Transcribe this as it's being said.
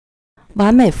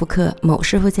完美复刻某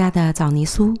师傅家的枣泥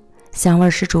酥，香味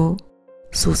十足，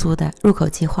酥酥的入口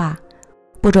即化，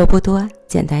步骤不多，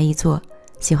简单易做，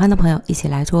喜欢的朋友一起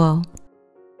来做哦。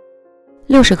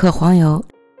60克黄油，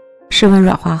室温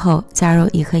软化后加入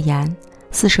1颗盐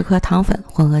，40克糖粉，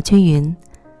混合均匀。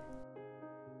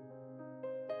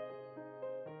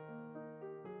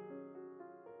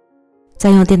再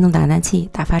用电动打蛋器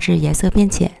打发至颜色变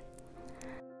浅。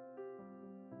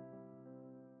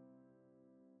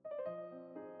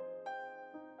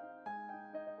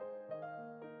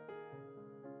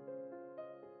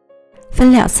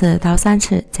分2次到3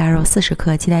次加入40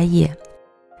克鸡蛋液，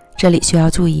这里需要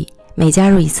注意，每加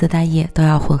入1次蛋液都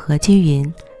要混合均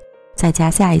匀，再加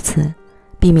下一次，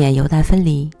避免油蛋分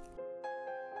离。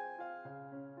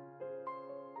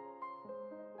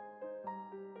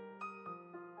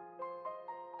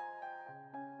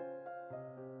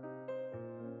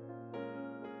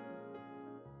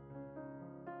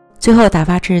最后打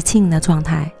发至轻盈的状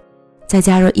态，再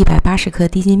加入180克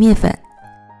低筋面粉，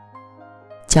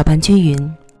搅拌均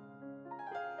匀。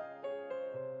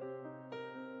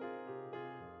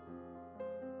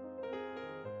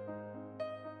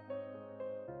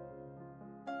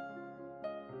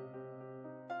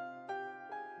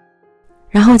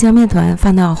然后将面团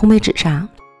放到烘焙纸上，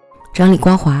整理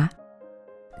光滑，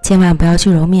千万不要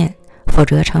去揉面，否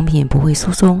则成品不会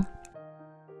酥松。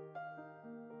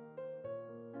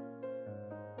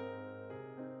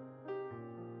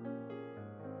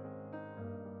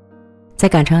再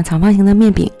擀成长方形的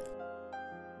面饼，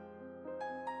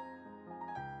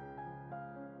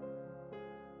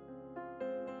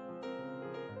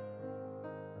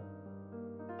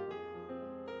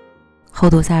厚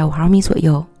度在5毫米左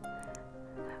右，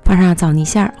放上枣泥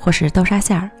馅或是豆沙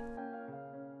馅，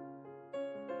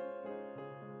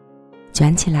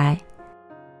卷起来，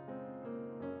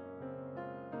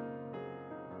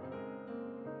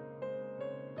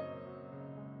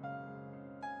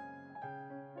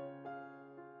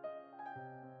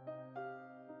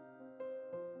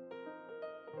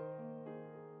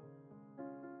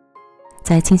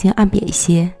再轻轻按扁一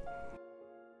些，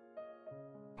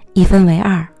一分为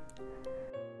2，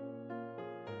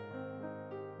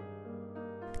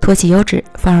脱起油脂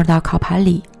放入到烤盘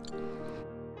里，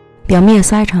表面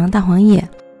刷一层蛋黄液，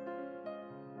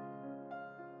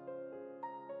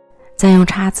再用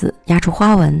叉子压出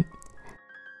花纹，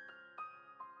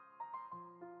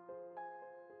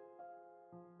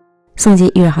送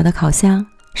进预热好的烤箱，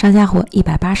上下火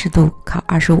180度烤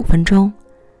25分钟。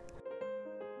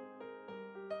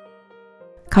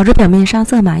烤至表面上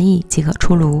色满意即可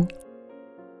出炉。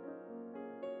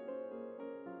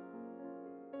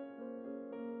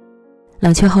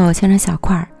冷却后切成小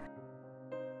块，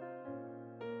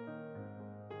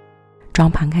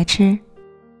装盘开吃。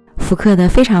复刻的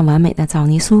非常完美的枣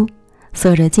泥酥，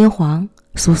色泽金黄，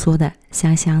酥酥的，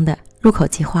香香的，入口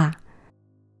即化。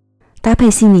搭配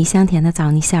细腻香甜的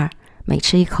枣泥馅，每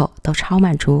吃一口都超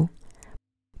满足。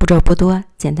步骤不多，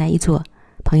简单易做，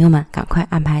朋友们赶快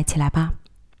安排起来吧。